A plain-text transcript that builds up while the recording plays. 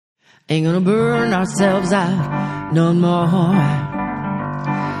Ain't gonna burn ourselves out no more.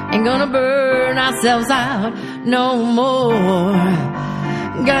 Ain't gonna burn ourselves out no more.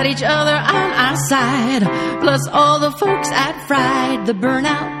 Got each other on our side, plus all the folks at Fried, the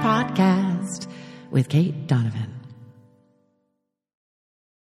Burnout Podcast with Kate Donovan.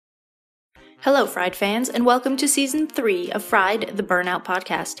 Hello, Fried fans, and welcome to Season 3 of Fried, the Burnout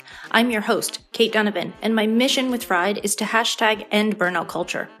Podcast. I'm your host, Kate Donovan, and my mission with Fried is to hashtag end burnout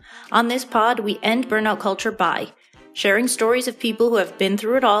culture. On this pod, we end burnout culture by sharing stories of people who have been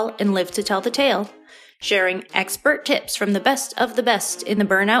through it all and lived to tell the tale, sharing expert tips from the best of the best in the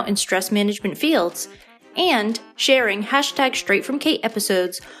burnout and stress management fields, and sharing hashtag Straight From Kate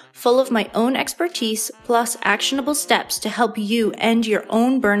episodes full of my own expertise plus actionable steps to help you end your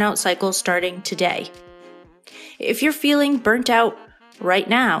own burnout cycle starting today. If you're feeling burnt out right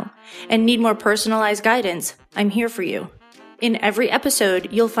now and need more personalized guidance, I'm here for you. In every episode,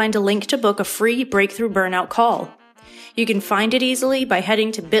 you'll find a link to book a free breakthrough burnout call. You can find it easily by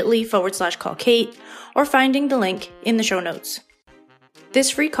heading to bit.ly/callkate or finding the link in the show notes.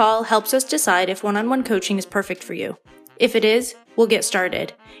 This free call helps us decide if one-on-one coaching is perfect for you. If it is, we'll get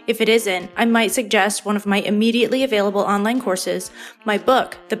started. If it isn't, I might suggest one of my immediately available online courses, my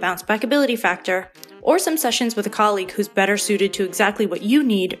book, The Bounce Back Ability Factor, or some sessions with a colleague who's better suited to exactly what you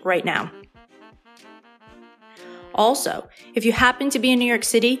need right now. Also, if you happen to be in New York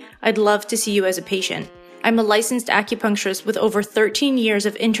City, I'd love to see you as a patient. I'm a licensed acupuncturist with over 13 years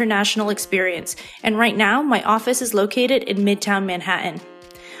of international experience, and right now my office is located in Midtown Manhattan.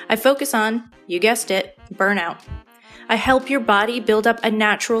 I focus on, you guessed it, burnout. I help your body build up a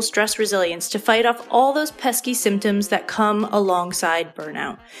natural stress resilience to fight off all those pesky symptoms that come alongside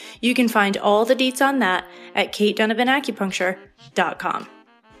burnout. You can find all the deets on that at katedonovanacupuncture.com.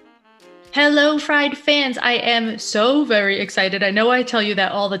 Hello, Fried fans. I am so very excited. I know I tell you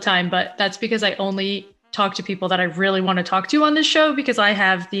that all the time, but that's because I only talk to people that I really want to talk to on this show because I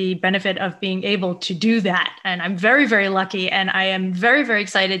have the benefit of being able to do that. And I'm very, very lucky. And I am very, very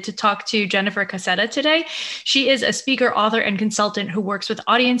excited to talk to Jennifer Cassetta today. She is a speaker, author, and consultant who works with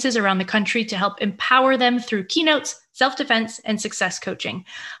audiences around the country to help empower them through keynotes, self-defense, and success coaching.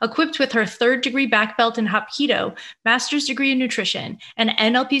 Equipped with her 3rd degree black belt in Hapkido, master's degree in nutrition, and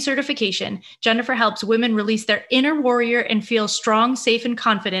NLP certification, Jennifer helps women release their inner warrior and feel strong, safe, and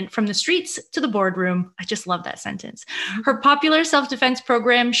confident from the streets to the boardroom. I just love that sentence. Her popular self-defense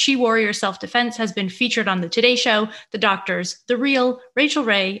program, She Warrior Self-Defense, has been featured on The Today Show, The Doctors, The Real, Rachel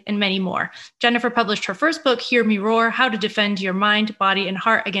Ray, and many more. Jennifer published her first book, Hear Me Roar, How to Defend Your Mind, Body, and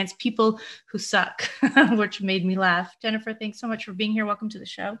Heart Against People Who Suck, which made me laugh. Jennifer, thanks so much for being here. Welcome to the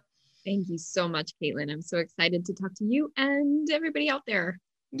show. Thank you so much, Caitlin. I'm so excited to talk to you and everybody out there.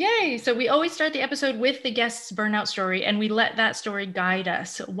 Yay. So we always start the episode with the guest's burnout story, and we let that story guide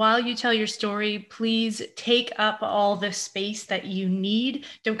us. While you tell your story, please take up all the space that you need.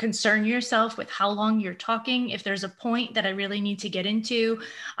 Don't concern yourself with how long you're talking. If there's a point that I really need to get into,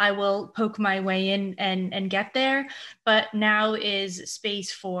 I will poke my way in and get there. But now is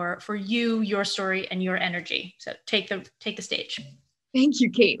space for you, your story, and your energy. So take the stage. Thank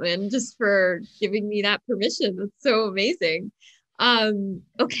you, Caitlin, just for giving me that permission. That's so amazing.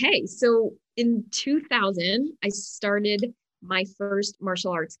 Okay. So in 2000, I started my first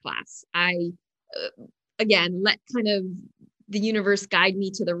martial arts class. I, again, let kind of the universe guide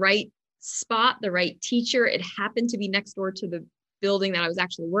me to the right spot, the right teacher. It happened to be next door to the building that I was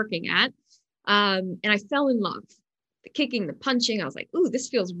actually working at. And I fell in love. The kicking, the punching. I was like, ooh, this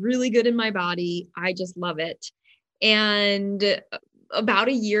feels really good in my body. I just love it. And about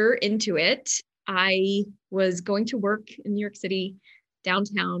a year into it, I was going to work in New York City,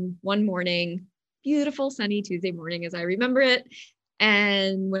 downtown, one morning, beautiful sunny Tuesday morning as I remember it.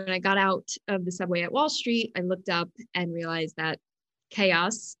 And when I got out of the subway at Wall Street, I looked up and realized that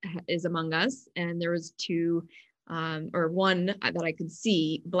chaos is among us. And there was one that I could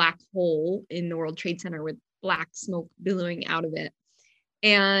see, black hole in the World Trade Center with black smoke billowing out of it.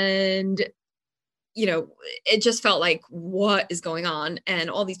 And it just felt like, what is going on? And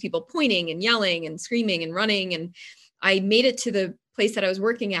all these people pointing and yelling and screaming and running. And I made it to the place that I was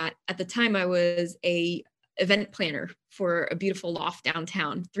working at. At the time, I was a event planner for a beautiful loft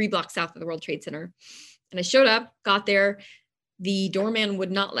downtown, 3 blocks south of the World Trade Center. And I showed up, got there. The doorman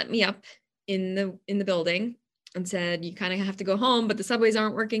would not let me up in the building and said, you kind of have to go home, but the subways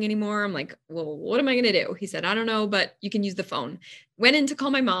aren't working anymore. I'm like, well, what am I going to do? He said, I don't know, but you can use the phone. Went in to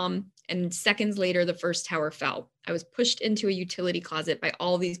call my mom, and seconds later, the first tower fell. I was pushed into a utility closet by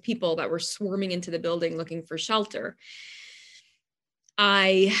all these people that were swarming into the building looking for shelter.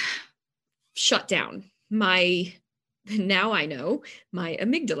 I shut down. My now I know my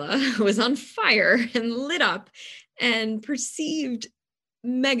amygdala was on fire and lit up and perceived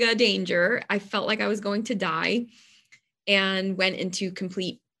mega danger. I felt like I was going to die and went into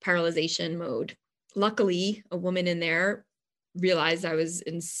complete paralyzation mode. Luckily, a woman in there realized I was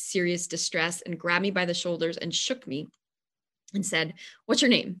in serious distress and grabbed me by the shoulders and shook me and said, "What's your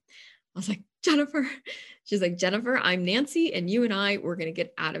name?" I was like, "Jennifer." She's like, "Jennifer, I'm Nancy, and you and I, we're going to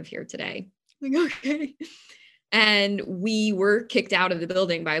get out of here today." I'm like, "Okay." And we were kicked out of the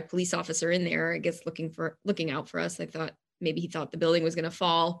building by a police officer in there, I guess looking out for us. I thought maybe he thought the building was going to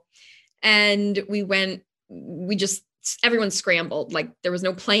fall. And everyone scrambled. Like there was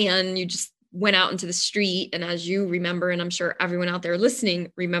no plan. You just went out into the street. And as you remember, and I'm sure everyone out there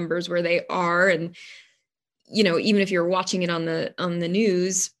listening remembers where they are. And, even if you're watching it on the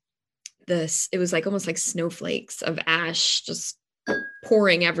news, it was like almost like snowflakes of ash just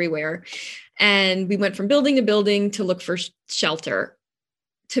pouring everywhere. And we went from building to building to look for shelter.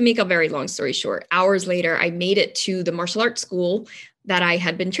 To make a very long story short, hours later, I made it to the martial arts school that I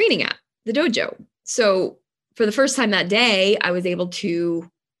had been training at, the dojo. So for the first time that day, I was able to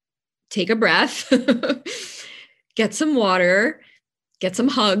take a breath, get some water, get some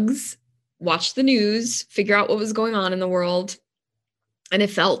hugs, watch the news, figure out what was going on in the world. And it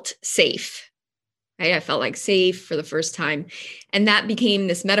felt safe. Right? I felt like safe for the first time. And that became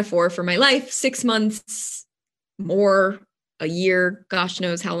this metaphor for my life, 6 months, more, a year, gosh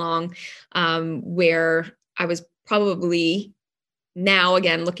knows how long, where I was probably now,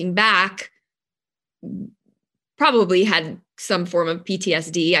 again, looking back, probably had some form of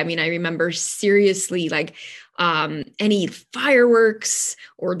PTSD. I mean, I remember seriously like any fireworks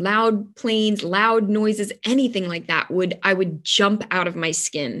or loud planes, loud noises, anything like that I would jump out of my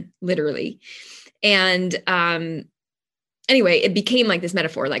skin, literally. And anyway, it became like this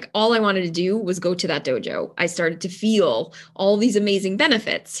metaphor. Like all I wanted to do was go to that dojo. I started to feel all these amazing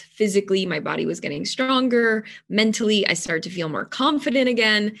benefits. Physically, my body was getting stronger. Mentally, I started to feel more confident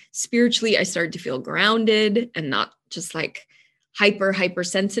again. Spiritually, I started to feel grounded and not just like hyper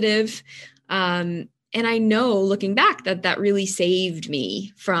sensitive. And I know looking back that really saved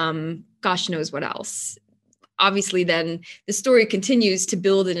me from gosh knows what else. Obviously, then the story continues to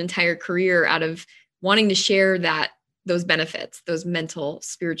build an entire career out of wanting to share those benefits, those mental,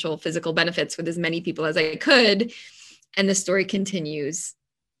 spiritual, physical benefits with as many people as I could. And the story continues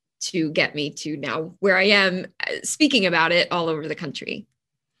to get me to now where I am speaking about it all over the country.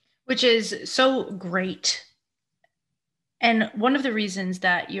 Which is so great. And one of the reasons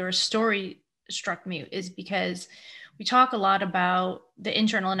that your story struck me is because we talk a lot about the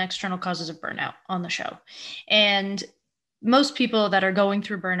internal and external causes of burnout on the show. And most people that are going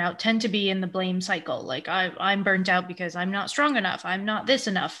through burnout tend to be in the blame cycle. Like I'm burnt out because I'm not strong enough. I'm not this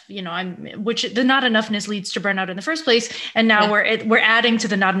enough, which the not enoughness leads to burnout in the first place. And now we're adding to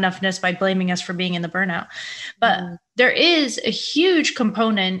the not enoughness by blaming us for being in the burnout. But there is a huge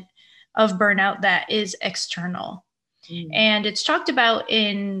component of burnout that is external. And it's talked about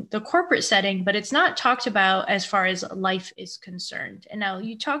in the corporate setting, but it's not talked about as far as life is concerned. And now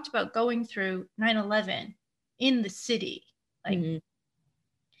you talked about going through 9/11 in the city, and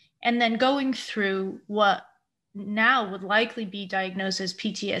then going through what now would likely be diagnosed as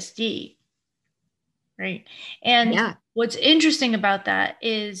PTSD, right? And what's interesting about that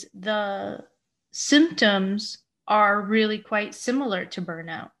is the symptoms are really quite similar to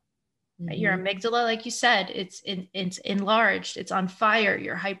burnout. Your amygdala, like you said, it's enlarged, it's on fire,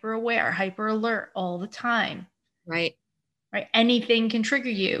 you're hyper aware, hyper alert all the time. Right. Anything can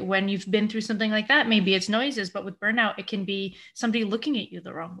trigger you when you've been through something like that. Maybe it's noises, but with burnout, it can be somebody looking at you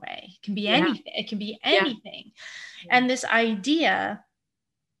the wrong way. It can be anything. It can be anything. And this idea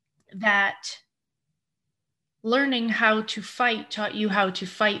that learning how to fight taught you how to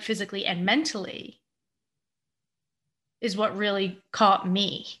fight physically and mentally is what really caught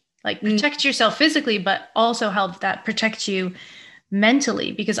me. Like protect yourself physically, but also help that protect you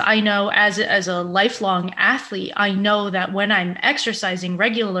mentally. Because I know as a lifelong athlete, I know that when I'm exercising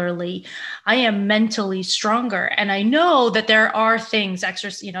regularly, I am mentally stronger. And I know that there are things,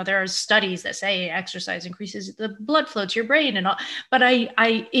 there are studies that say exercise increases the blood flow to your brain and all, but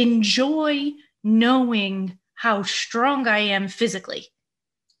I enjoy knowing how strong I am physically.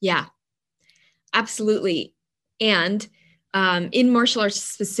 Yeah, absolutely. And in martial arts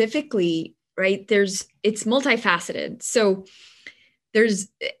specifically, right, it's multifaceted. So there's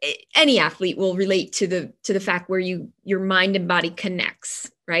any athlete will relate to the fact where your mind and body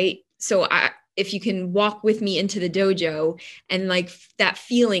connects, right? So if you can walk with me into the dojo and like that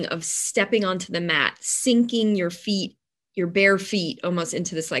feeling of stepping onto the mat, sinking your feet your bare feet almost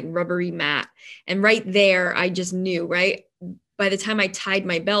into this like rubbery mat. And right there, I just knew, right? By the time I tied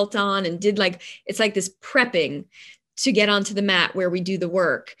my belt on and did like, it's like this prepping to get onto the mat where we do the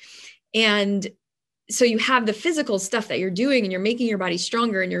work. And so you have the physical stuff that you're doing and you're making your body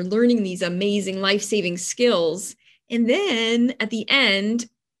stronger and you're learning these amazing life-saving skills. And then at the end,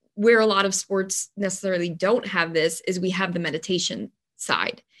 where a lot of sports necessarily don't have this, is we have the meditation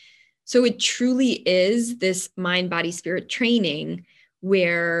side. So it truly is this mind, body, spirit training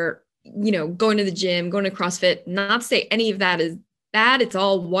where, you know, going to the gym, going to CrossFit, not to say any of that is bad. It's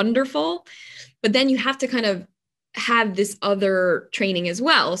all wonderful. But then you have to kind of have this other training as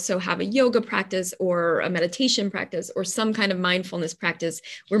well. So have a yoga practice or a meditation practice or some kind of mindfulness practice,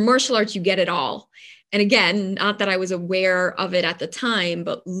 where martial arts, you get it all. And again, not that I was aware of it at the time,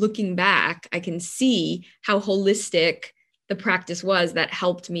 but looking back, I can see how holistic the practice was that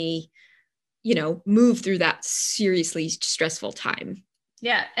helped me, you know, move through that seriously stressful time.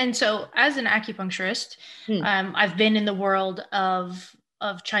 Yeah. And so as an acupuncturist, I've been in the world of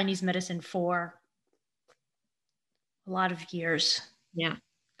Chinese medicine for a lot of years. Yeah.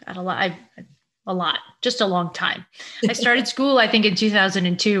 Got a lot, just a long time. I started school, I think in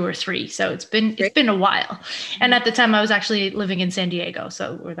 2002 or 3. So it's been a while. And at the time I was actually living in San Diego.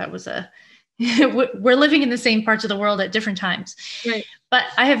 So where that was we're living in the same parts of the world at different times. Right. But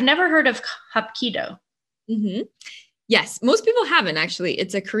I have never heard of Hapkido. Mm-hmm. Yes. Most people haven't actually.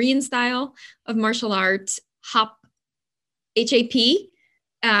 It's a Korean style of martial arts. HAP, H-A-P,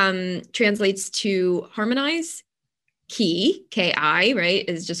 translates to harmonize. Ki, K-I, right,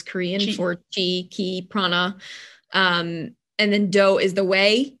 is just Korean chi. For chi, ki, prana. And then do is the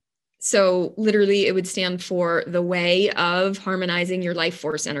way. So literally it would stand for the way of harmonizing your life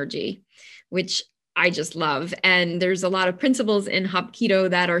force energy, which I just love. And there's a lot of principles in Hapkido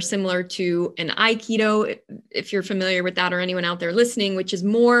that are similar to an Aikido, if you're familiar with that, or anyone out there listening, which is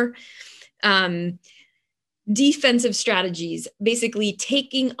more defensive strategies, basically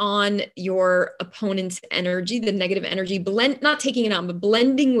taking on your opponent's energy, the negative energy, not taking it on, but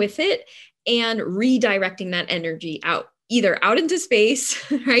blending with it and redirecting that energy out, either out into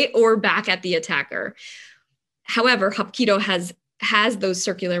space, right, or back at the attacker. However, Hapkido has those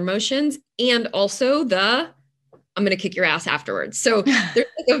circular motions and also I'm going to kick your ass afterwards. So there's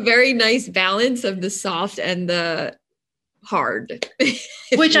like a very nice balance of the soft and the hard.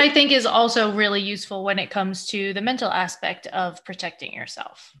 Which I think is also really useful when it comes to the mental aspect of protecting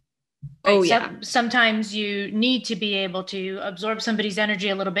yourself. Right? Oh, yeah. Sometimes you need to be able to absorb somebody's energy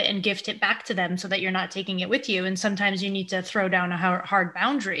a little bit and gift it back to them so that you're not taking it with you. And sometimes you need to throw down a hard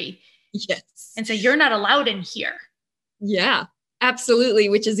boundary. Yes. And say, you're not allowed in here. Yeah, absolutely.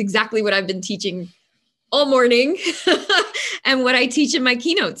 Which is exactly what I've been teaching all morning. And what I teach in my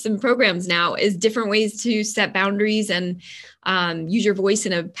keynotes and programs now is different ways to set boundaries and use your voice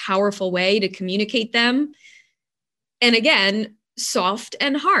in a powerful way to communicate them. And again, soft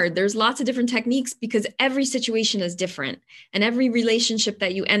and hard. There's lots of different techniques because every situation is different and every relationship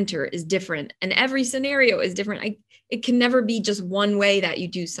that you enter is different and every scenario is different. It can never be just one way that you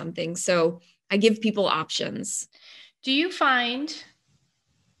do something. So I give people options. Do you find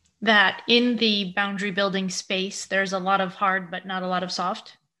that in the boundary building space, there's a lot of hard, but not a lot of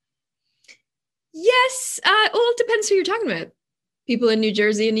soft? Yes. Well, it depends who you're talking about. People in New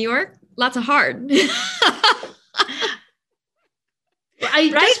Jersey and New York, lots of hard. I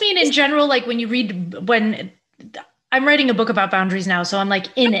just mean in general, like when I'm writing a book about boundaries now, so I'm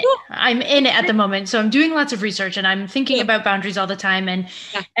like in it. I'm in it at the moment. So I'm doing lots of research and I'm thinking about boundaries all the time.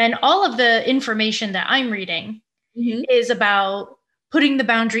 And all of the information that I'm reading is about putting the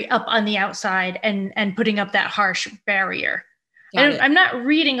boundary up on the outside and putting up that harsh barrier. I'm not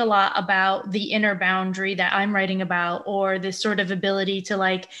reading a lot about the inner boundary that I'm writing about, or this sort of ability to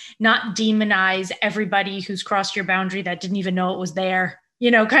like not demonize everybody who's crossed your boundary that didn't even know it was there,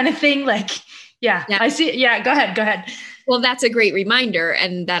 kind of thing. Like, yeah. I see. Yeah. Go ahead. Well, that's a great reminder.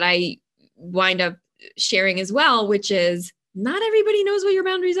 And that I wind up sharing as well, which is not everybody knows what your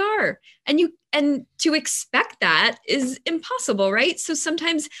boundaries are. And to expect that is impossible, right? So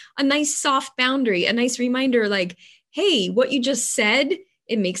sometimes a nice soft boundary, a nice reminder, like, hey, what you just said,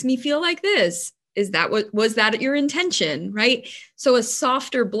 it makes me feel like this. Was that your intention, right? So a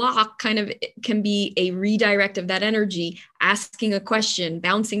softer block kind of can be a redirect of that energy, asking a question,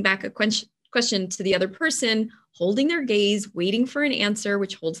 bouncing back a question to the other person, holding their gaze, waiting for an answer,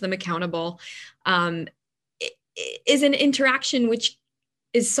 which holds them accountable, is an interaction which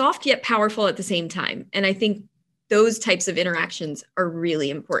is soft yet powerful at the same time. And I think those types of interactions are really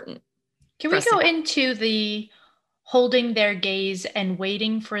important. Can we go into the holding their gaze and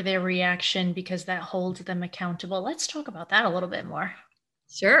waiting for their reaction because that holds them accountable. Let's talk about that a little bit more.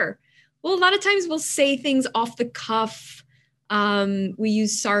 Sure. Well, a lot of times we'll say things off the cuff. We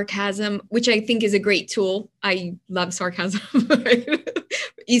use sarcasm, which I think is a great tool. I love sarcasm.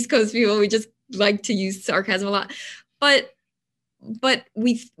 East Coast people, we just like to use sarcasm a lot. But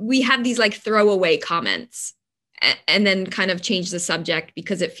we have these like throwaway comments and then kind of change the subject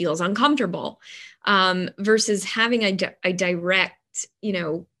because it feels uncomfortable, versus having a direct,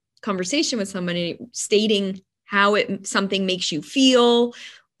 conversation with somebody, stating how something makes you feel,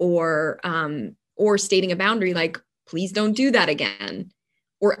 or stating a boundary like, please don't do that again,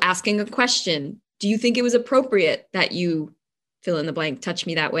 or asking a question. Do you think it was appropriate that you fill in the blank, touch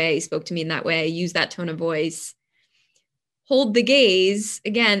me that way, spoke to me in that way, use that tone of voice? Hold the gaze.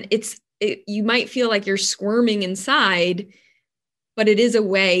 Again, you might feel like you're squirming inside, but it is a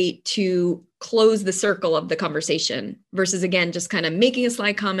way to close the circle of the conversation versus, again, just kind of making a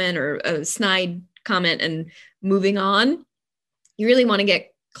sly comment or a snide comment and moving on. You really want to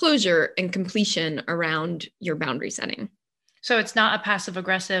get closure and completion around your boundary setting. So it's not a passive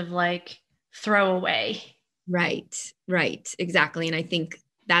aggressive, like throwaway. Right, exactly. And I think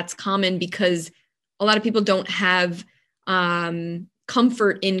that's common because a lot of people don't have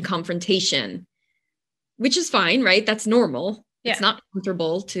comfort in confrontation, which is fine, right? That's normal. Yeah. It's not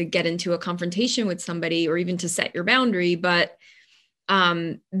comfortable to get into a confrontation with somebody or even to set your boundary, but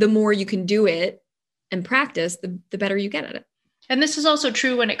the more you can do it and practice, the better you get at it. And this is also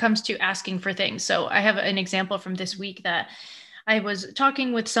true when it comes to asking for things. So I have an example from this week that I was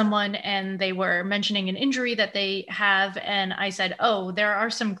talking with someone and they were mentioning an injury that they have. And I said, oh, there are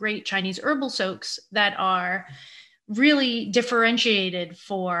some great Chinese herbal soaks that are really differentiated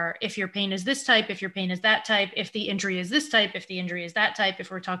for if your pain is this type, if your pain is that type, if the injury is this type, if the injury is that type,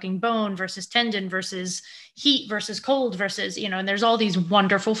 if we're talking bone versus tendon versus heat versus cold versus, and there's all these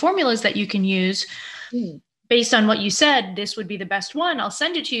wonderful formulas that you can use. Based on what you said, this would be the best one. I'll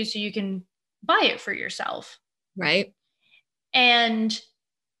send it to you so you can buy it for yourself. Right. And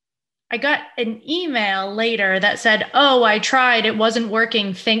I got an email later that said, oh, I tried, it wasn't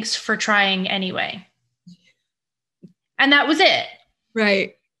working. Thanks for trying anyway. And that was it.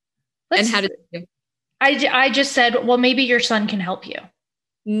 Right. And how did you? I just said, well, maybe your son can help you.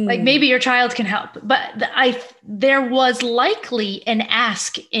 Like maybe your child can help. But there was likely an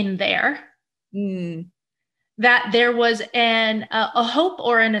ask in there. That there was a hope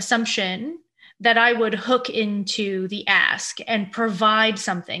or an assumption that I would hook into the ask and provide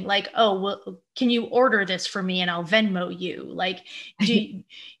something like, oh, well, can you order this for me and I'll Venmo you? Like,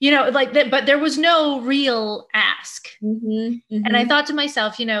 like that, but there was no real ask. And I thought to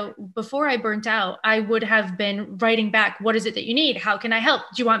myself, before I burnt out, I would have been writing back, what is it that you need? How can I help?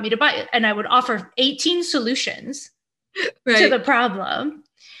 Do you want me to buy it? And I would offer 18 solutions to the problem.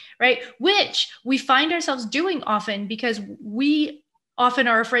 Right. Which we find ourselves doing often because we often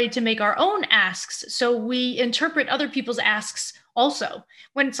are afraid to make our own asks. So we interpret other people's asks also,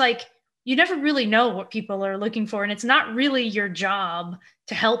 when it's like, you never really know what people are looking for. And it's not really your job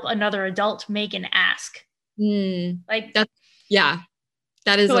to help another adult make an ask. Like that. Yeah.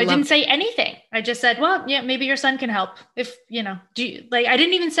 That is. So I didn't say anything. I just said, well, yeah, maybe your son can help. If, I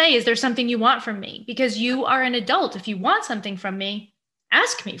didn't even say, is there something you want from me? Because you are an adult. If you want something from me,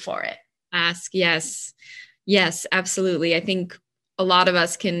 ask me for it. Ask. Yes. Yes, absolutely. I think a lot of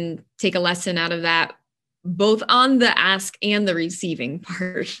us can take a lesson out of that, both on the ask and the receiving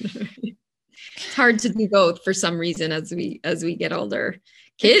part. It's hard to do both for some reason as we get older.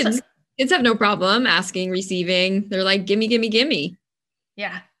 Kids have no problem asking, receiving. They're like, gimme, gimme, gimme.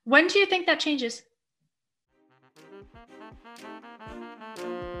 Yeah. When do you think that changes?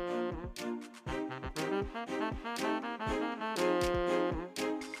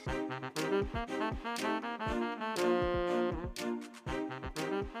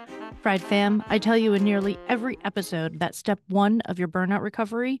 Fried fam, I tell you in nearly every episode that step one of your burnout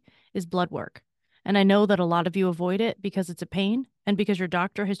recovery is blood work. And I know that a lot of you avoid it because it's a pain and because your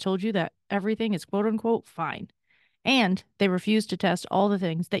doctor has told you that everything is quote unquote fine. And they refuse to test all the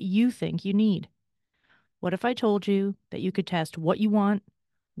things that you think you need. What if I told you that you could test what you want,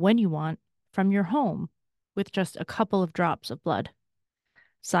 when you want, from your home with just a couple of drops of blood?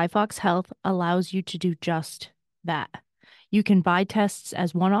 Cyfox Health allows you to do just that. You can buy tests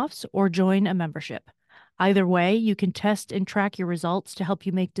as one-offs or join a membership. Either way, you can test and track your results to help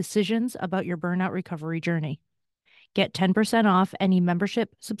you make decisions about your burnout recovery journey. Get 10% off any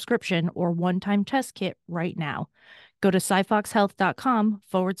membership, subscription, or one-time test kit right now. Go to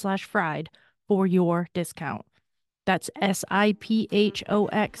cyfoxhealth.com/fried for your discount. That's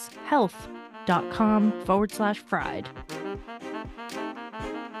SIPHOX health.com. cassetta.com/fried.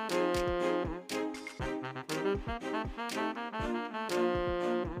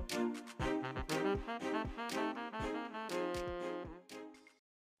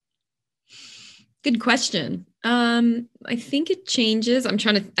 Good question. I think it changes. I'm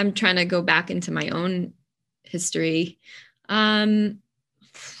trying to go back into my own history. I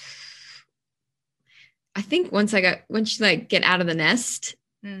think once you like get out of the nest,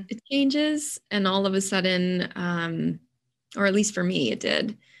 it changes. And all of a sudden, or at least for me, it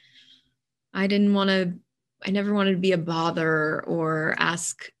did. I never wanted to be a bother or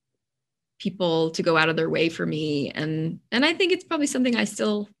ask people to go out of their way for me. And I think it's probably something I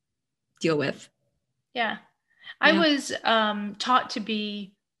still deal with. Yeah. I was taught to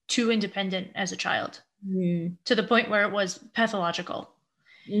be too independent as a child to the point where it was pathological.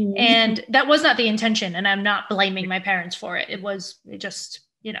 And that was not the intention. And I'm not blaming my parents for it. It just,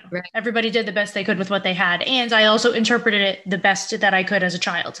 everybody did the best they could with what they had. And I also interpreted it the best that I could as a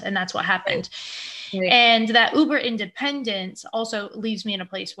child. And that's what happened. Right. And that uber independence also leaves me in a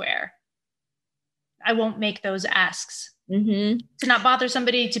place where I won't make those asks. To not bother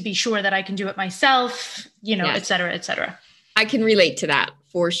somebody, to be sure that I can do it myself, et cetera, et cetera. I can relate to that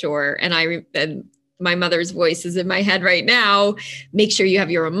for sure. And my mother's voice is in my head right now. Make sure you have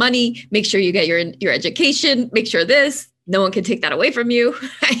your own money. Make sure you get your education. Make sure no one can take that away from you.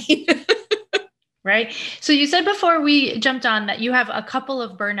 Right. So you said before we jumped on that you have a couple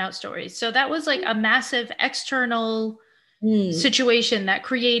of burnout stories. So that was like a massive external situation that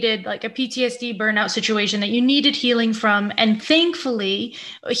created like a PTSD burnout situation that you needed healing from. And thankfully,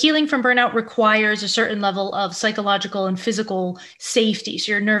 healing from burnout requires a certain level of psychological and physical safety.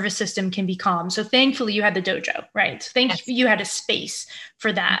 So your nervous system can be calm. So thankfully you had the dojo, right? Thankfully you had a space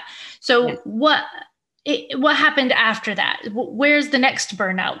for that. So what happened after that? Where's the next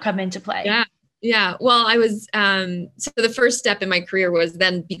burnout come into play? Yeah. Well, I was, so the first step in my career was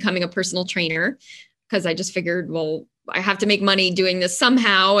then becoming a personal trainer, because I just figured, well, I have to make money doing this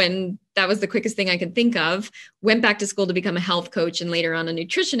somehow. And that was the quickest thing I could think of. Went back to school to become a health coach and later on a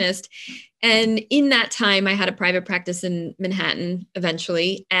nutritionist. And in that time, I had a private practice in Manhattan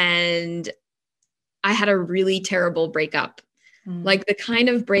eventually. And I had a really terrible breakup. Like the kind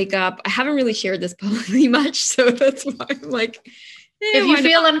of breakup, I haven't really shared this publicly much. So that's why I'm like, if you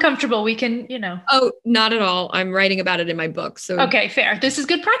feel uncomfortable, we can, Oh, not at all. I'm writing about it in my book. So okay, fair. This is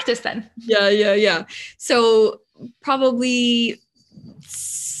good practice then. Yeah. So probably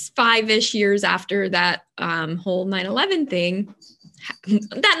 5-ish years after that whole 9/11 thing,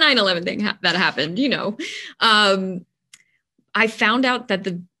 that happened, I found out that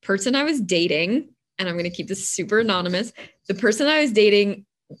the person I was dating, and I'm going to keep this super anonymous, the person I was dating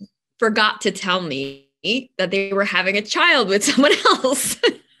forgot to tell me that they were having a child with someone else.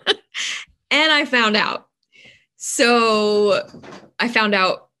 And I found out. So I found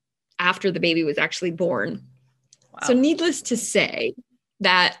out after the baby was actually born. Wow. So needless to say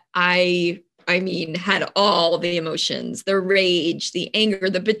that I had all the emotions, the rage, the anger,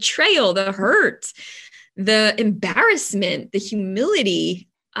 the betrayal, the hurt, the embarrassment, the humility,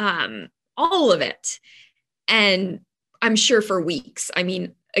 all of it. And I'm sure for weeks,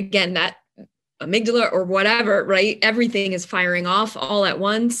 again, that amygdala or whatever, right? Everything is firing off all at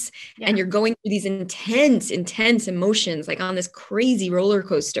once. Yeah. And you're going through these intense emotions, like on this crazy roller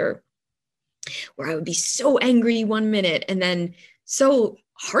coaster where I would be so angry one minute and then so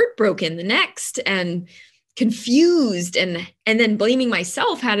heartbroken the next and confused and then blaming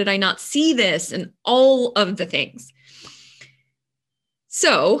myself. How did I not see this? And all of the things.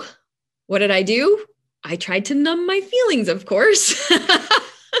 So what did I do? I tried to numb my feelings, of course.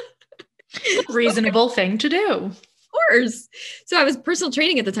 Reasonable thing to do. Of course. So I was personal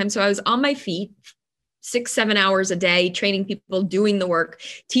training at the time. So I was on my feet 6-7 hours a day, training people, doing the work,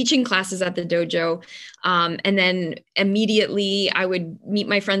 teaching classes at the dojo. And then immediately I would meet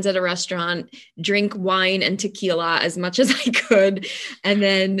my friends at a restaurant, drink wine and tequila as much as I could, and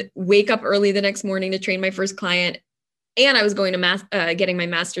then wake up early the next morning to train my first client. And I was going to getting my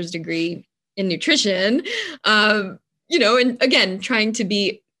master's degree in nutrition, and again, trying to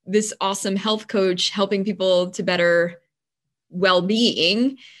be this awesome health coach, helping people to better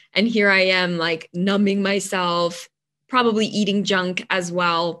well-being. And here I am, like numbing myself, probably eating junk as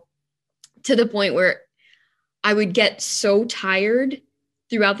well, to the point where I would get so tired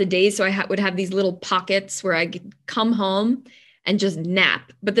throughout the day. So I would have these little pockets where I could come home and just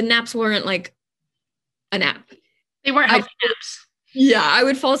nap. But the naps weren't like a nap. They weren't healthy naps. Yeah, I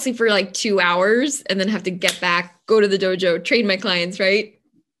would fall asleep for like 2 hours and then have to get back, go to the dojo, train my clients, right?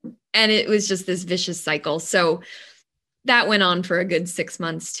 And it was just this vicious cycle. So that went on for a good 6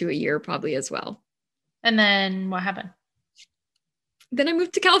 months to a year, probably as well. And then what happened? Then I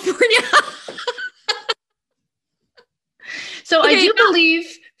moved to California. So I do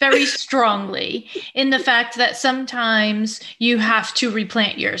believe very strongly in the fact that sometimes you have to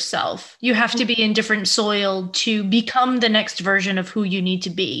replant yourself. You have to be in different soil to become the next version of who you need to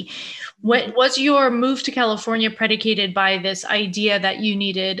be. What was your move to California predicated by this idea that you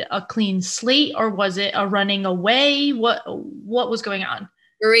needed a clean slate, or was it a running away? What was going on?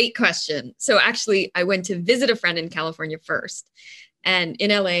 Great question. So actually, I went to visit a friend in California first, and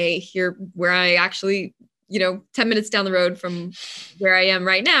in LA, here where I actually, 10 minutes down the road from where I am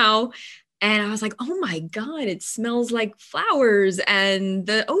right now. And I was like, oh my God, it smells like flowers and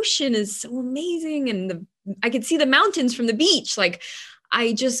the ocean is so amazing. And I could see the mountains from the beach. Like,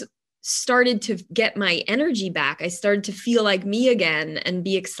 I just started to get my energy back. I started to feel like me again and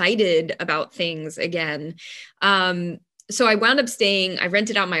be excited about things again. So I wound up I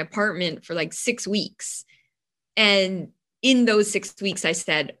rented out my apartment for like 6 weeks. And in those 6 weeks, I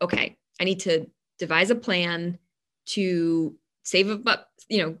said, okay, I need to devise a plan to save up,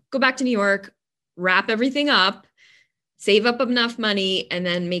 go back to New York, wrap everything up, save up enough money, and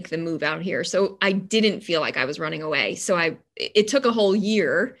then make the move out here. So I didn't feel like I was running away. So it took a whole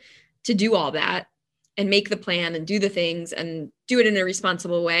year to do all that and make the plan and do the things and do it in a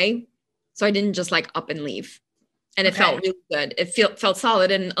responsible way. So I didn't just like up and leave. And it felt really good. It felt solid.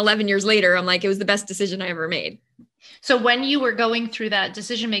 And 11 years later, I'm like, it was the best decision I ever made. So when you were going through that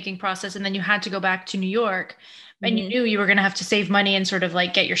decision-making process and then you had to go back to New York and you knew you were going to have to save money and sort of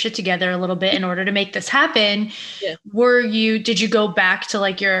like get your shit together a little bit in order to make this happen, did you go back to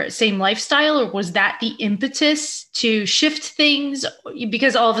like your same lifestyle, or was that the impetus to shift things?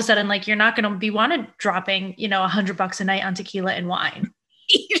 Because all of a sudden, like, you're not going to be dropping, $100 a night on tequila and wine.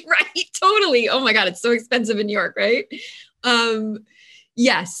 Right. Totally. Oh my God. It's so expensive in New York. Right.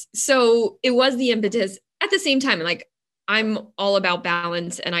 Yes. So it was the impetus. At the same time, like, I'm all about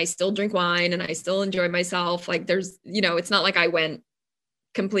balance and I still drink wine and I still enjoy myself. Like, there's, it's not like I went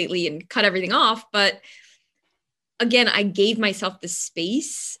completely and cut everything off, but again, I gave myself the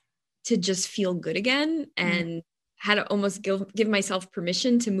space to just feel good again and had to almost give myself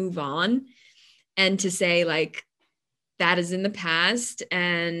permission to move on and to say, like, that is in the past,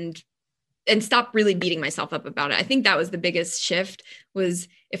 and stop really beating myself up about it. I think that was the biggest shift, was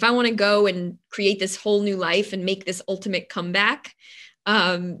if I want to go and create this whole new life and make this ultimate comeback,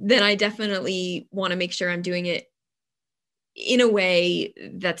 then I definitely want to make sure I'm doing it in a way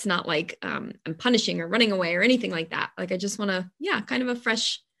that's not like I'm punishing or running away or anything like that. Like, I just want to, kind of a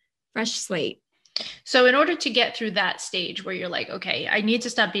fresh slate. So in order to get through that stage where you're like, okay, I need to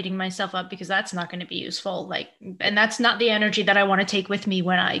stop beating myself up because that's not going to be useful. Like, and that's not the energy that I want to take with me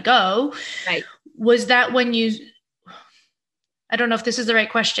when I go. Right. Was that when I don't know if this is the right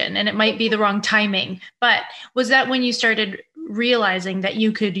question and it might be the wrong timing, but was that when you started realizing that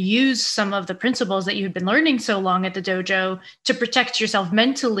you could use some of the principles that you had been learning so long at the dojo to protect yourself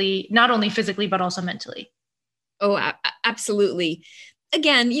mentally, not only physically, but also mentally? Oh, absolutely.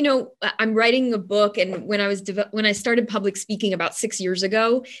 Again, I'm writing a book, and when I started public speaking about 6 years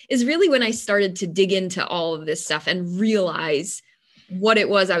ago is really when I started to dig into all of this stuff and realize what it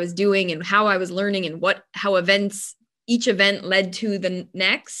was I was doing and how I was learning and how each event led to the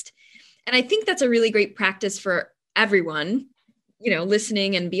next. And I think that's a really great practice for everyone,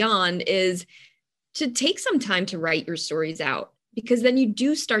 listening and beyond, is to take some time to write your stories out, because then you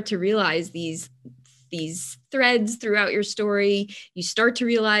do start to realize these threads throughout your story. You start to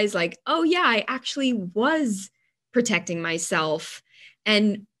realize, like, oh yeah, I actually was protecting myself.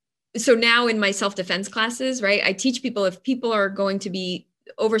 And so now in my self-defense classes, right, I teach people, if people are going to be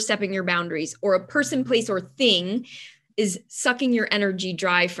overstepping your boundaries, or a person, place, or thing is sucking your energy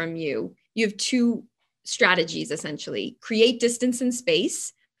dry from you, you have two strategies, essentially: create distance and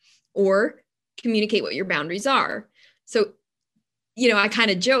space, or communicate what your boundaries are. So, I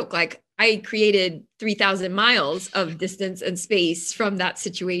kind of joke, like, I created 3,000 miles of distance and space from that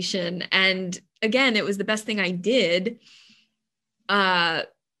situation. And again, it was the best thing I did. But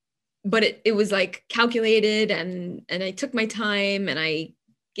it was like calculated, and I took my time and I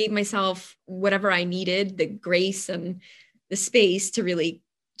gave myself whatever I needed, the grace and the space to really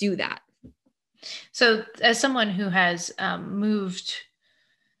do that. So as someone who has moved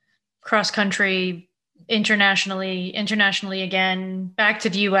cross country, internationally again, back to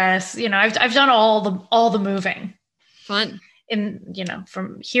the US, I've done all the moving. Fun.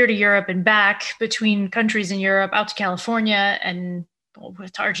 From here to Europe and back, between countries in Europe, out to California and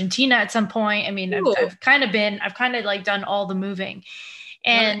to Argentina at some point. I mean, I've kind of like done all the moving.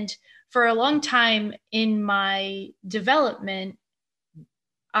 And for a long time in my development,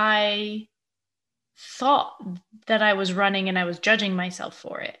 I thought that I was running and I was judging myself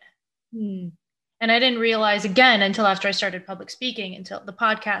for it. And I didn't realize again until after I started public speaking, until the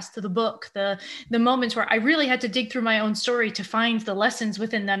podcast, to the book, the moments where I really had to dig through my own story to find the lessons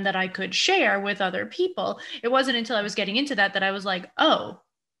within them that I could share with other people. It wasn't until I was getting into that I was like, oh,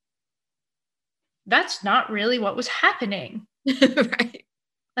 that's not really what was happening. Right.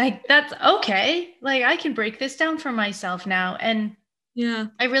 Like, that's okay. Like, I can break this down for myself now. And yeah,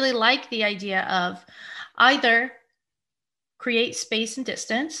 I really like the idea of either create space and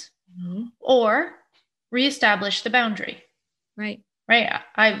distance or reestablish the boundary. Right. Right.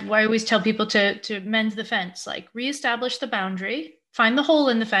 I always tell people to mend the fence, like reestablish the boundary, find the hole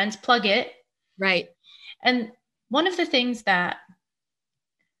in the fence, plug it. Right. And one of the things that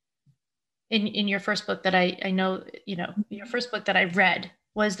in your first book that I know, your first book that I read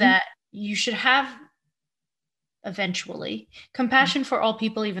was that you should have eventually compassion for all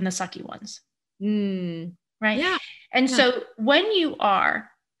people, even the sucky ones. Right. Yeah. And so when you are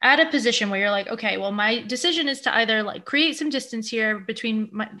at a position where you're like, okay, well, my decision is to either like create some distance here between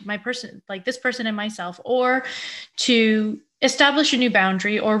my person, like this person and myself, or to establish a new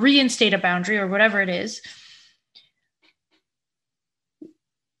boundary or reinstate a boundary or whatever it is.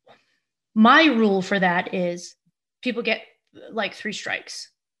 My rule for that is people get like 3 strikes.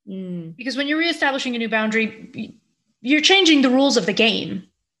 Because when you're reestablishing a new boundary, you're changing the rules of the game.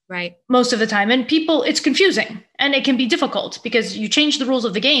 Right. Most of the time. And people, it's confusing and it can be difficult because you change the rules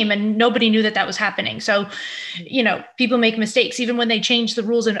of the game and nobody knew that was happening. So, people make mistakes. Even when they change the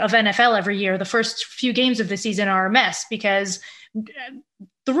rules of NFL every year, the first few games of the season are a mess because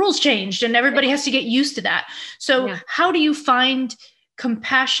the rules changed and everybody has to get used to that. So how do you find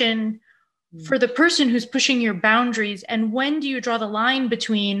compassion for the person who's pushing your boundaries? And when do you draw the line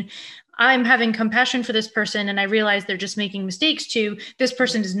between I'm having compassion for this person and I realize they're just making mistakes to this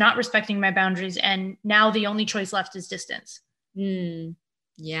person is not respecting my boundaries and now the only choice left is distance?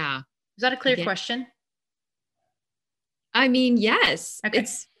 Yeah. Is that a clear question? I mean, yes. Okay.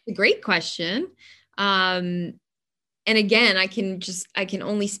 It's a great question. And again, I can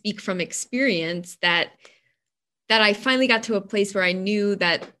only speak from experience that I finally got to a place where I knew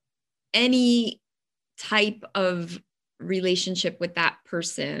that any type of relationship with that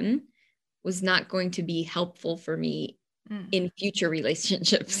person was not going to be helpful for me in future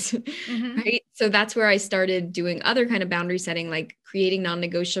relationships, right? So that's where I started doing other kind of boundary setting, like creating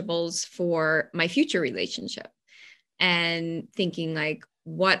non-negotiables for my future relationship and thinking like,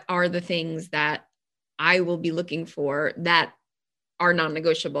 what are the things that I will be looking for that are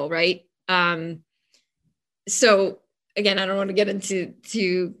non-negotiable, right? So again, I don't want to get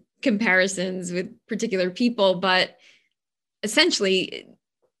into comparisons with particular people, but essentially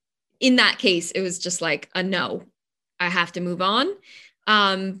in that case, it was just like a no, I have to move on.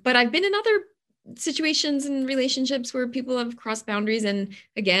 But I've been in other situations and relationships where people have crossed boundaries. And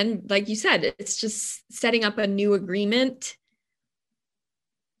again, like you said, it's just setting up a new agreement.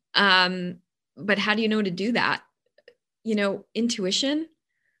 But how do you know to do that? Intuition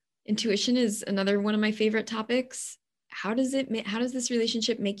is another one of my favorite topics. How does this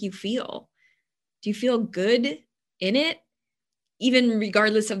relationship make you feel? Do you feel good in it? Even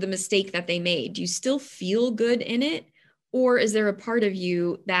regardless of the mistake that they made, do you still feel good in it? Or is there a part of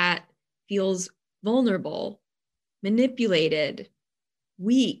you that feels vulnerable, manipulated,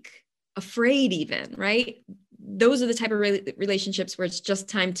 weak, afraid even, right? Those are the type of relationships where it's just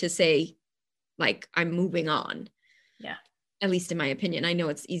time to say, like, I'm moving on. Yeah. At least in my opinion. I know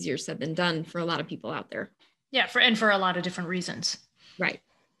it's easier said than done for a lot of people out there. Yeah, for a lot of different reasons. Right.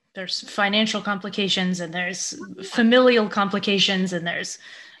 There's financial complications and there's familial complications. And there's,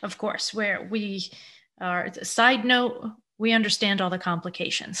 of course, where we are, side note, we understand all the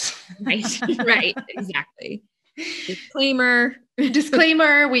complications. Right. Right. Exactly. Disclaimer,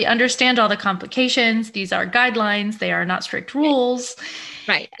 we understand all the complications. These are guidelines. They are not strict rules.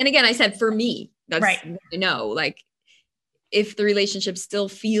 Right. And again, I said, for me, that's right. Like, if the relationship still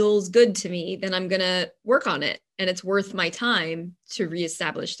feels good to me, then I'm going to work on it. And it's worth my time to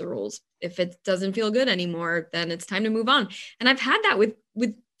reestablish the rules. If it doesn't feel good anymore, then it's time to move on. And I've had that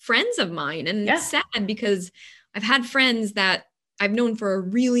with friends of mine. And it's sad because I've had friends that I've known for a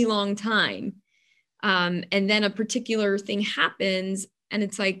really long time. And then a particular thing happens and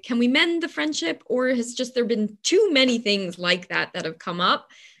it's like, can we mend the friendship? Or has just there been too many things like that have come up?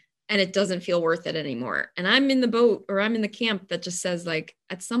 And it doesn't feel worth it anymore. And I'm in the boat, or I'm in the camp that just says, like,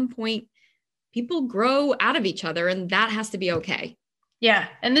 at some point, people grow out of each other and that has to be okay. Yeah.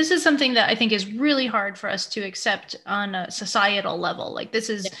 And this is something that I think is really hard for us to accept on a societal level. Like this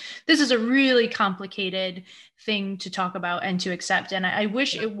is a really complicated thing to talk about and to accept. And I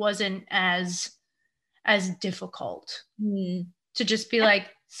wish it wasn't as difficult Hmm. to just be like,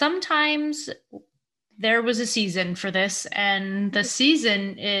 sometimes there was a season for this and the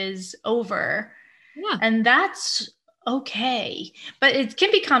season is over. Yeah, And that's okay. But it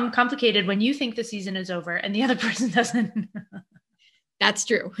can become complicated when you think the season is over and the other person doesn't. that's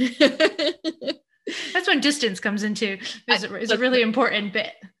true. That's when distance comes into is a really important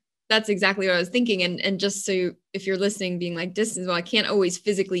bit. That's exactly what I was thinking. And just so if you're listening, being like distance, well, I can't always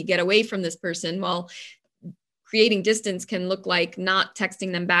physically get away from this person. Well, creating distance can look like not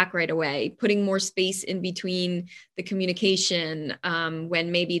texting them back right away, putting more space in between the communication,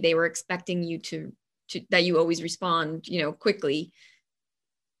 when maybe they were expecting you to that you always respond, quickly.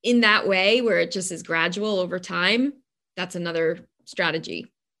 In that way, where it just is gradual over time, that's another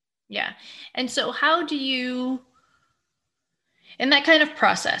strategy. Yeah. And so how do you in that kind of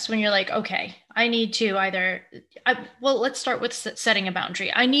process when you're like, okay, I need to well, let's start with setting a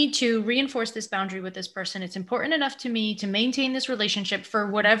boundary. I need to reinforce this boundary with this person. It's important enough to me to maintain this relationship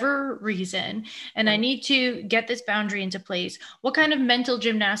for whatever reason. And I need to get this boundary into place. What kind of mental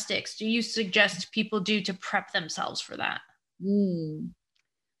gymnastics do you suggest people do to prep themselves for that? Mm.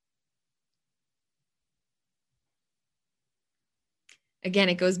 Again,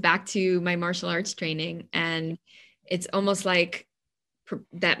 it goes back to my martial arts training, and it's almost like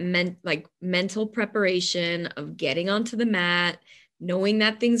that meant like mental preparation of getting onto the mat, knowing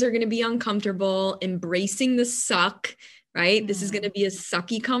that things are going to be uncomfortable, embracing the suck, right? This is going to be a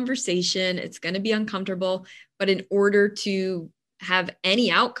sucky conversation. It's going to be uncomfortable. But in order to have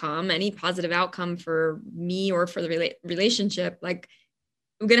any outcome, any positive outcome for me or for the relationship, like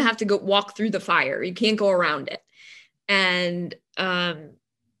I'm going to have to go walk through the fire. You can't go around it. And,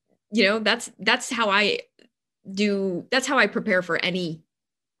 that's how I prepare for any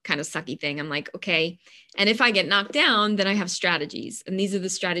kind of sucky thing. I'm like, okay. And if I get knocked down, then I have strategies. And these are the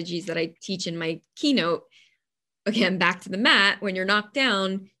strategies that I teach in my keynote. Again, back to the mat, when you're knocked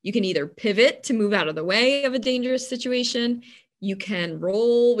down, you can either pivot to move out of the way of a dangerous situation. You can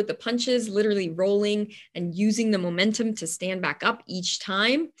roll with the punches, literally rolling and using the momentum to stand back up each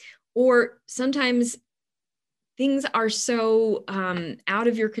time. Or sometimes things are so out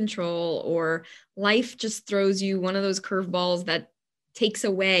of your control, or life just throws you one of those curveballs that takes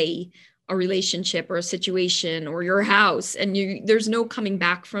away a relationship or a situation or your house, and there's no coming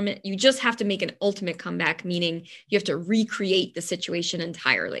back from it. You just have to make an ultimate comeback, meaning you have to recreate the situation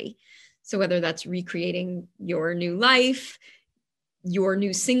entirely. So whether that's recreating your new life, your new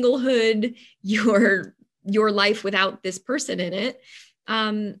singlehood, your life without this person in it,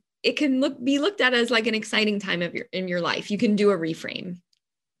 it can be looked at as like an exciting time in your life. You can do a reframe.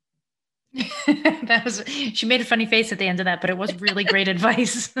 She made a funny face at the end of that, but it was really great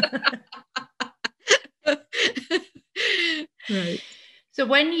advice. Right. So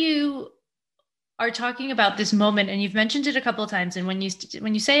when you are talking about this moment, and you've mentioned it a couple of times, and when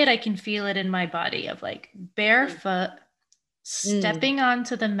you say it, I can feel it in my body of like barefoot, stepping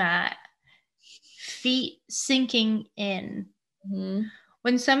onto the mat, feet sinking in. Mm-hmm.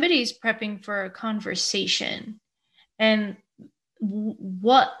 When somebody's prepping for a conversation, and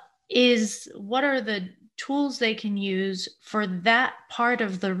what are the tools they can use for that part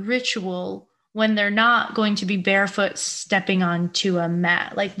of the ritual when they're not going to be barefoot stepping onto a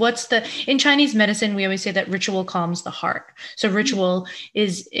mat? Like in Chinese medicine, we always say that ritual calms the heart. So ritual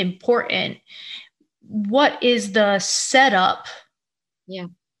is important. What is the setup? Yeah.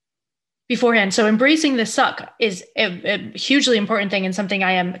 Beforehand. So embracing the suck is a hugely important thing and something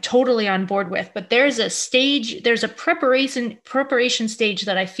I am totally on board with. But there's a preparation stage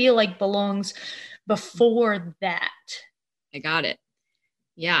that I feel like belongs before that. I got it.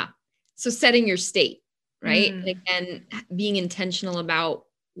 Yeah. So setting your state, right? And again, being intentional about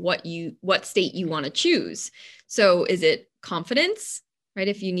what state you want to choose. So is it confidence, right?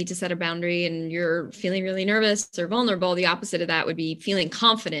 If you need to set a boundary and you're feeling really nervous or vulnerable, the opposite of that would be feeling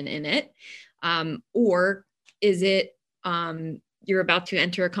confident in it. Or is it you're about to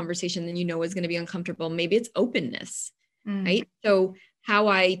enter a conversation that is going to be uncomfortable? Maybe it's openness, right? So how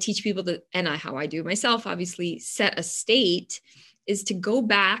I teach people to, and how I do myself, obviously, set a state is to go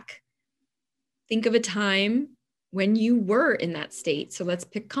back, think of a time when you were in that state. So let's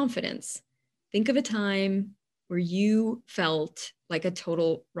pick confidence. Think of a time where you felt like a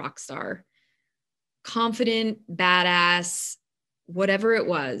total rock star, confident, badass, whatever it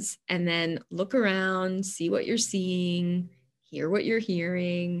was. And then look around, see what you're seeing, hear what you're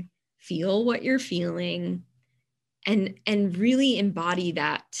hearing, feel what you're feeling. and really embody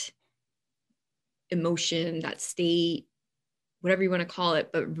that emotion, that state, whatever you want to call it,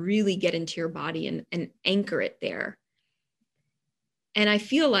 but really get into your body and anchor it there. And I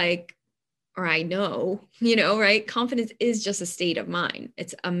feel like, or I know, right? Confidence is just a state of mind.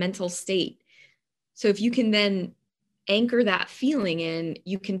 It's a mental state. So if you can then anchor that feeling in,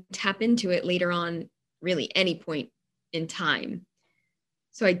 you can tap into it later on, really any point in time.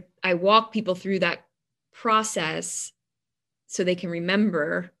 So I walk people through that process so they can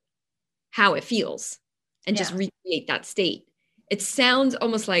remember how it feels and just recreate that state. It sounds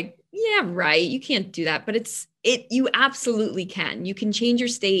almost like, yeah, right, you can't do that, but you absolutely can. You can change your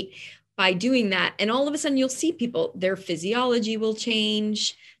state by doing that. And all of a sudden you'll see people, their physiology will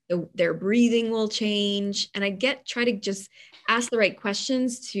change, their breathing will change. And I try to just ask the right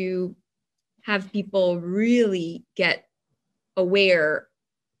questions to have people really get aware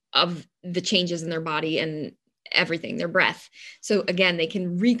of the changes in their body and everything, their breath. So again, they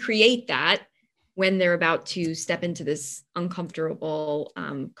can recreate that when they're about to step into this uncomfortable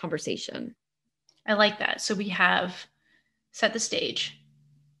conversation. I like that. So we have set the stage.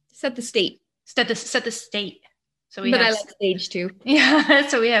 Set the state. Set the state. So I like stage too. Yeah.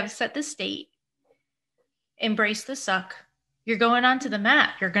 So we have set the state. Embrace the suck. You're going onto the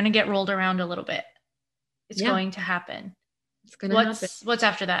mat. You're going to get rolled around a little bit. It's going to happen. It's going to happen. What's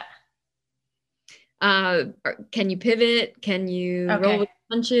after that? Can you pivot? Can you roll with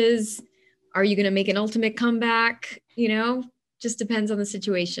punches? Are you going to make an ultimate comeback? Just depends on the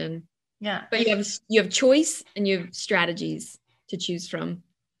situation. Yeah. But you have choice and you have strategies to choose from.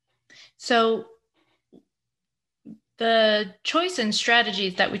 So the choice and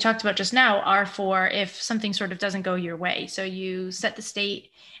strategies that we talked about just now are for if something sort of doesn't go your way. So you set the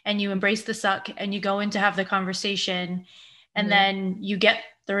state and you embrace the suck and you go in to have the conversation and then you get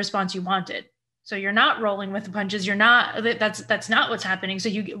the response you wanted. So you're not rolling with the punches. That's not what's happening. So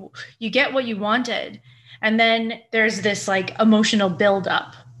you get what you wanted. And then there's this like emotional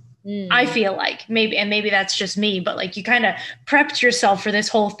buildup. I feel like maybe that's just me, but like you kind of prepped yourself for this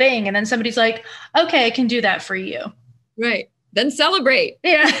whole thing. And then somebody's like, okay, I can do that for you. Right. Then celebrate.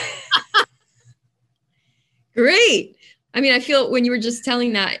 Yeah. Great. I mean, I feel when you were just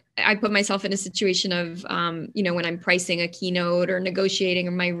telling that, I put myself in a situation of, when I'm pricing a keynote or negotiating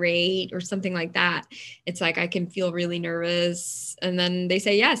or my rate or something like that, it's like, I can feel really nervous and then they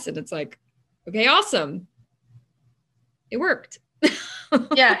say yes. And it's like, okay, awesome. It worked.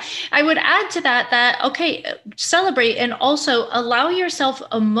 Yeah. I would add to that, okay, celebrate and also allow yourself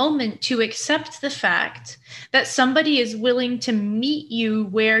a moment to accept the fact that somebody is willing to meet you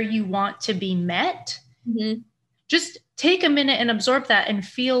where you want to be met. Mm-hmm. Just take a minute and absorb that and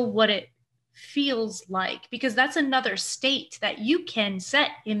feel what it feels like, because that's another state that you can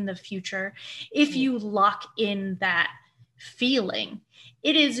set in the future if you lock in that feeling.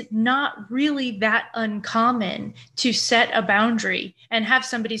 It is not really that uncommon to set a boundary and have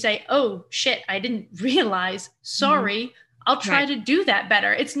somebody say, oh shit, I didn't realize, sorry, I'll try to do that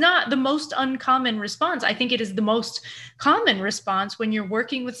better. It's not the most uncommon response. I think it is the most common response when you're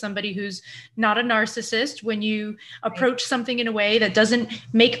working with somebody who's not a narcissist, when you approach something in a way that doesn't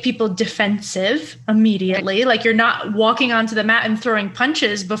make people defensive immediately. Like you're not walking onto the mat and throwing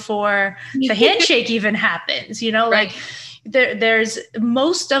punches before the handshake even happens, like there's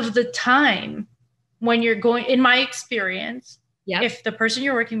most of the time when you're going, in my experience, if the person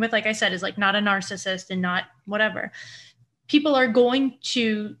you're working with, like I said, is like not a narcissist and not whatever, people are going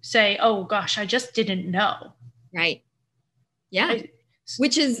to say, oh gosh, I just didn't know. Right. Yeah.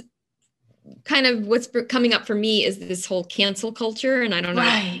 Which is kind of what's coming up for me is this whole cancel culture. And I don't know.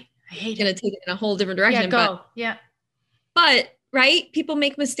 Right. I hate it. Going to take it in a whole different direction. Yeah, But right. People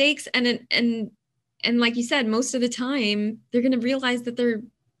make mistakes and like you said, most of the time they're going to realize that they're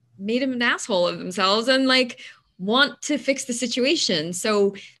made an asshole of themselves and like want to fix the situation.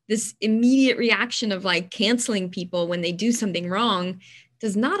 So this immediate reaction of like canceling people when they do something wrong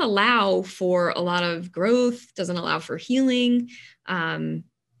does not allow for a lot of growth, doesn't allow for healing. So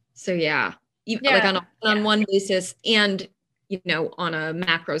like on a one-on-one basis and, on a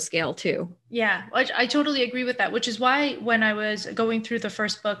macro scale too. Yeah, I totally agree with that, which is why when I was going through the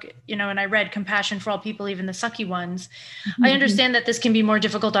first book, and I read Compassion for All People, even the sucky ones, I understand that this can be more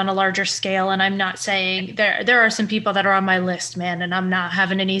difficult on a larger scale. And I'm not saying there are some people that are on my list, man, and I'm not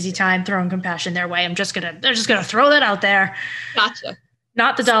having an easy time throwing compassion their way. They're just going to throw that out there. Gotcha.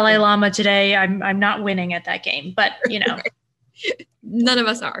 Not the Dalai Lama today. I'm not winning at that game, but none of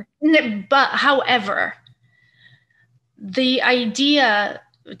us are. But however, the idea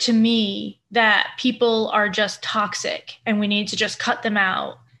to me that people are just toxic and we need to just cut them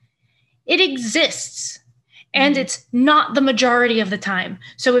out, it exists. And it's not the majority of the time.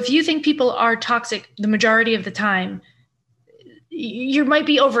 So if you think people are toxic the majority of the time, you might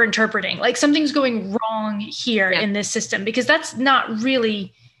be overinterpreting. Like something's going wrong here in this system, because that's not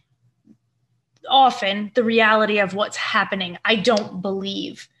really often the reality of what's happening, I don't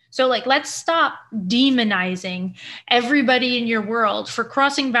believe. So like, let's stop demonizing everybody in your world for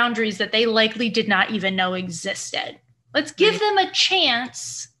crossing boundaries that they likely did not even know existed. Let's give them a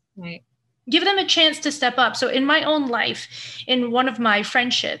chance. Right. Give them a chance to step up. So in my own life, in one of my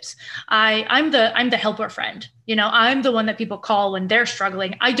friendships, I'm the helper friend. You know, I'm the one that people call when they're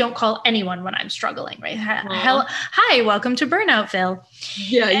struggling. I don't call anyone when I'm struggling, right? Hi, welcome to Burnoutville.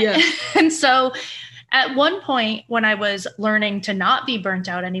 Yeah. And so at one point when I was learning to not be burnt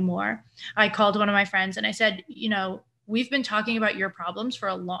out anymore, I called one of my friends and I said, you know, we've been talking about your problems for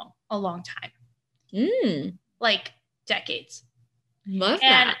a long time. Like decades. Love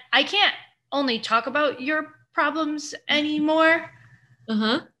and that. I can't only talk about your problems anymore.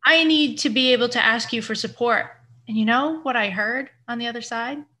 I need to be able to ask you for support. And you know what I heard on the other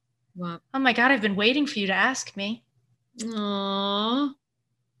side? What? Oh my God, I've been waiting for you to ask me. Aww.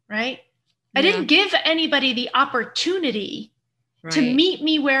 Right? I didn't give anybody the opportunity to meet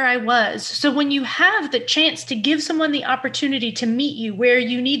me where I was. So when you have the chance to give someone the opportunity to meet you where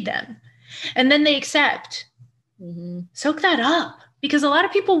you need them, and then they accept, soak that up. Because a lot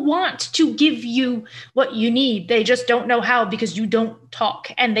of people want to give you what you need. They just don't know how, because you don't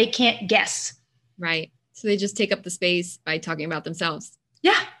talk and they can't guess. Right. So they just take up the space by talking about themselves.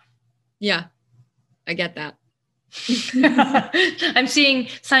 Yeah. Yeah. I get that. I'm seeing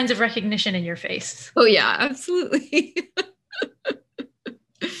signs of recognition in your face. Oh yeah, absolutely.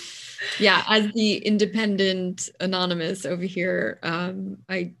 Yeah. As the independent anonymous over here,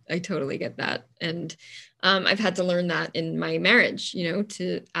 I totally get that. And I've had to learn that in my marriage, you know,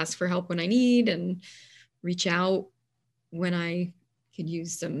 to ask for help when I need and reach out when I could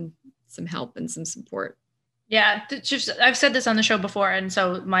use some help and some support. Yeah, I've said this on the show before, and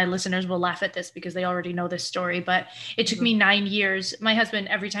so my listeners will laugh at this because they already know this story, but it took me 9 years. My husband,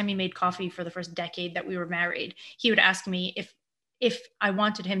 every time he made coffee for the first decade that we were married, he would ask me if I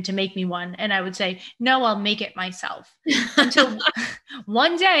wanted him to make me one. And I would say, no, I'll make it myself. Until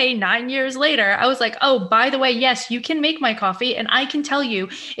one day, 9 years later, I was like, oh, by the way, yes, you can make my coffee. And I can tell you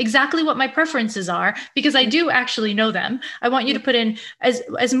exactly what my preferences are, because I do actually know them. I want you to put in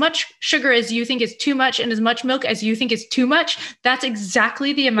as much sugar as you think is too much and as much milk as you think is too much. That's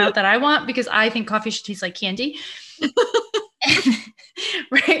exactly the amount that I want, because I think coffee should taste like candy.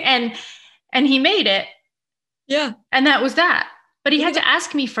 Right. And he made it. Yeah. And that was that. But he had to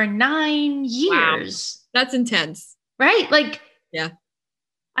ask me for 9 years. Wow. That's intense. Right? Like, yeah.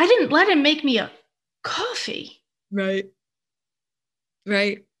 I didn't let him make me a coffee. Right.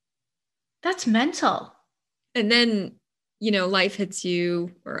 That's mental. And then, you know, life hits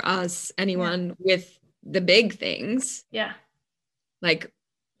you, or us, anyone, with the big things. Yeah. Like,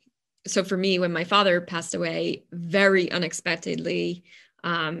 so for me, when my father passed away very unexpectedly,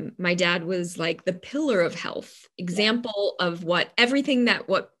 my dad was like the pillar of health, example of what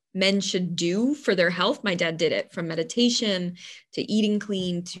men should do for their health. My dad did it, from meditation to eating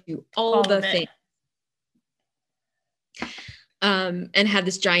clean to all the things. And had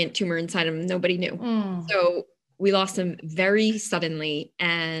this giant tumor inside him. Nobody knew. So we lost him very suddenly.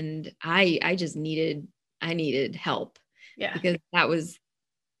 And I just needed help. Yeah. Because that was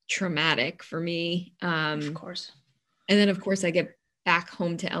traumatic for me. Of course. And then of course I get back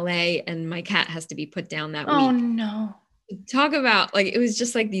home to LA and my cat has to be put down that week. Oh no. Talk about, like, it was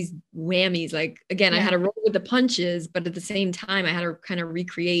just like these whammies. Like, again, I had to roll with the punches, but at the same time, I had to kind of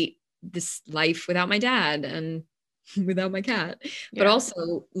recreate this life without my dad and without my cat, but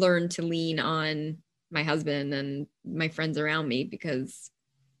also learn to lean on my husband and my friends around me, because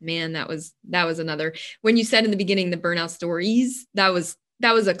man, that was another, when you said in the beginning, the burnout stories, that was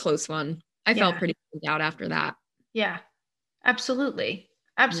a close one. I felt pretty burnt out after that. Yeah. Absolutely.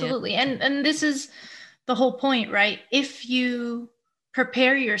 And this is the whole point, right? If you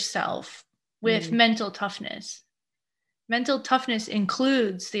prepare yourself with mental toughness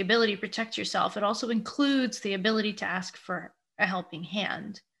includes the ability to protect yourself. It also includes the ability to ask for a helping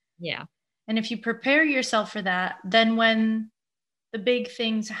hand. Yeah. And if you prepare yourself for that, then when the big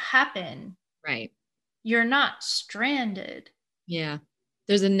things happen, right, you're not stranded. Yeah.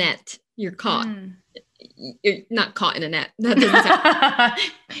 There's a net. You're caught. You're not caught in a net. That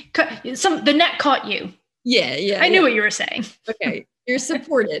doesn't sound... the net caught you. Yeah. I knew what you were saying. Okay. You're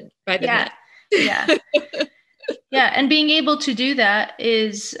supported by the net. Yeah. Yeah. And being able to do that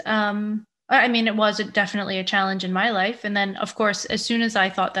is a I mean, it was definitely a challenge in my life. And then, of course, as soon as I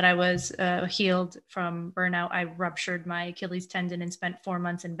thought that I was healed from burnout, I ruptured my Achilles tendon and spent 4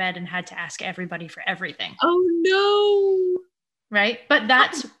 months in bed and had to ask everybody for everything. Oh, no. Right. But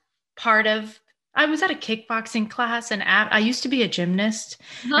that's part of, I was at a kickboxing class and I used to be a gymnast.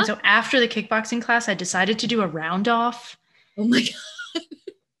 Huh? And so after the kickboxing class, I decided to do a round off. Oh my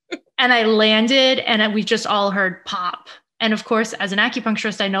God. And I landed and we just all heard pop. And of course, as an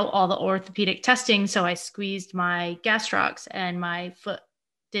acupuncturist, I know all the orthopedic testing. So I squeezed my gastrocs and my foot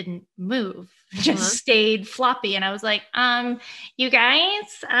didn't move, just stayed floppy. And I was like, you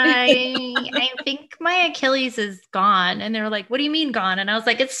guys, I think my Achilles is gone. And they were like, what do you mean gone? And I was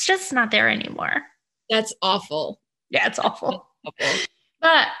like, it's just not there anymore. That's awful. Yeah, it's awful.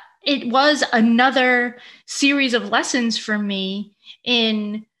 But it was another series of lessons for me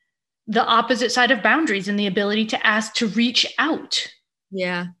in the opposite side of boundaries and the ability to ask to reach out.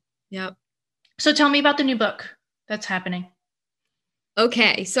 Yeah. Yep. So tell me about the new book that's happening.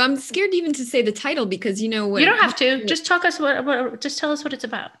 Okay. So I'm scared even to say the title because, you know, you don't have to just talk us just tell us what it's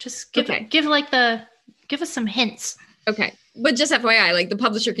about. Just give us some hints. Okay. But just FYI, like the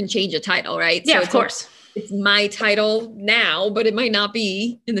publisher can change a title, right? Yeah, so of course. It's my title now, but it might not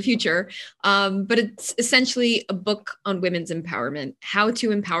be in the future. But it's essentially a book on women's empowerment, how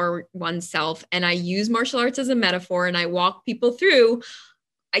to empower oneself. And I use martial arts as a metaphor and I walk people through,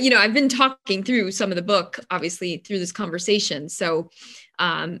 you know, I've been talking through some of the book, obviously through this conversation. So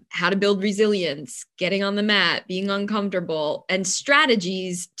how to build resilience, getting on the mat, being uncomfortable, and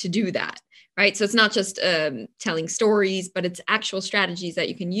strategies to do that. Right. So it's not just telling stories, but it's actual strategies that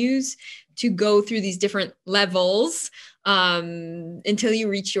you can use to go through these different levels until you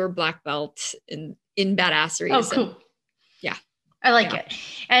reach your black belt in badassery. Oh, cool. Yeah. I like it.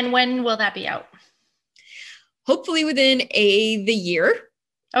 And when will that be out? Hopefully within the year.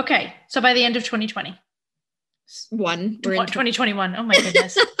 Okay. So by the end of 2020. We're in 2021. Oh my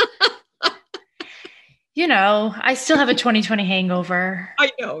goodness. You know, I still have a 2020 hangover.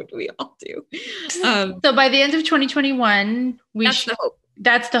 I know, we all do. So by the end of 2021, that's the hope.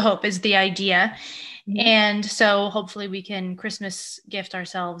 That's the hope, is the idea. Mm-hmm. And so hopefully we can Christmas gift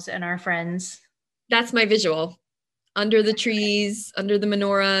ourselves and our friends. That's my visual. Under the trees, under the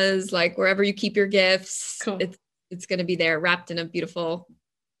menorahs, like wherever you keep your gifts. Cool. It's going to be there wrapped in a beautiful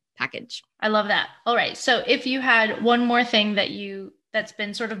package. I love that. All right. So if you had one more thing that's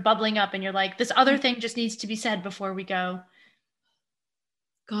been sort of bubbling up and you're like, this other thing just needs to be said before we go.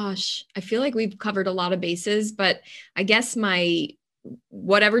 Gosh, I feel like we've covered a lot of bases, but I guess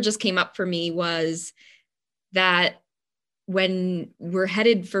whatever just came up for me was that when we're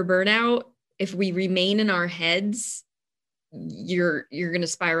headed for burnout, if we remain in our heads, you're going to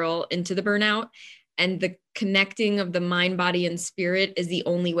spiral into the burnout, and the connecting of the mind, body, and spirit is the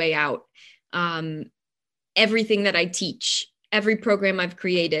only way out. Everything that I teach, every program I've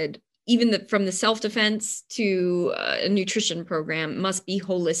created, even from the self-defense to a nutrition program, must be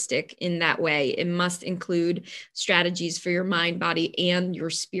holistic in that way. It must include strategies for your mind, body, and your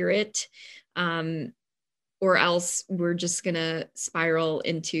spirit, or else we're just going to spiral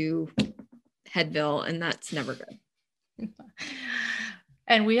into Headville, and that's never good.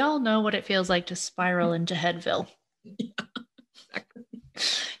 And we all know what it feels like to spiral into Headville. Yeah, exactly.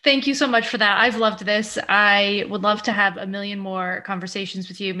 Thank you so much for that. I've loved this. I would love to have a million more conversations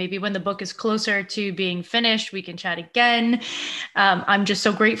with you. Maybe when the book is closer to being finished, we can chat again. I'm just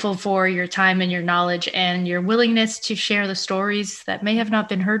so grateful for your time and your knowledge and your willingness to share the stories that may have not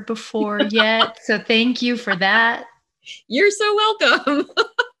been heard before yet. So thank you for that. You're so welcome.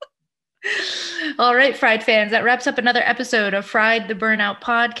 All right, Fried fans, that wraps up another episode of Fried the Burnout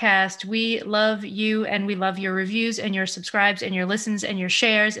podcast. We love you and we love your reviews and your subscribes and your listens and your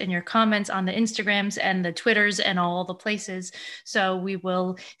shares and your comments on the Instagrams and the Twitters and all the places. So we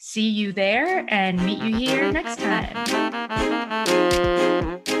will see you there and meet you here next time.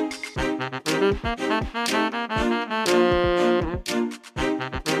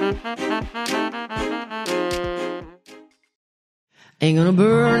 Ain't gonna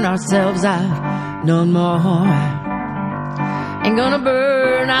burn ourselves out no more. Ain't gonna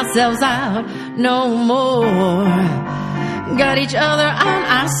burn ourselves out no more. Got each other on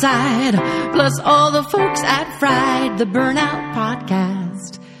our side, plus all the folks at Fried the Burnout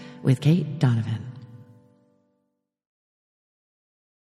podcast with Kate Donovan.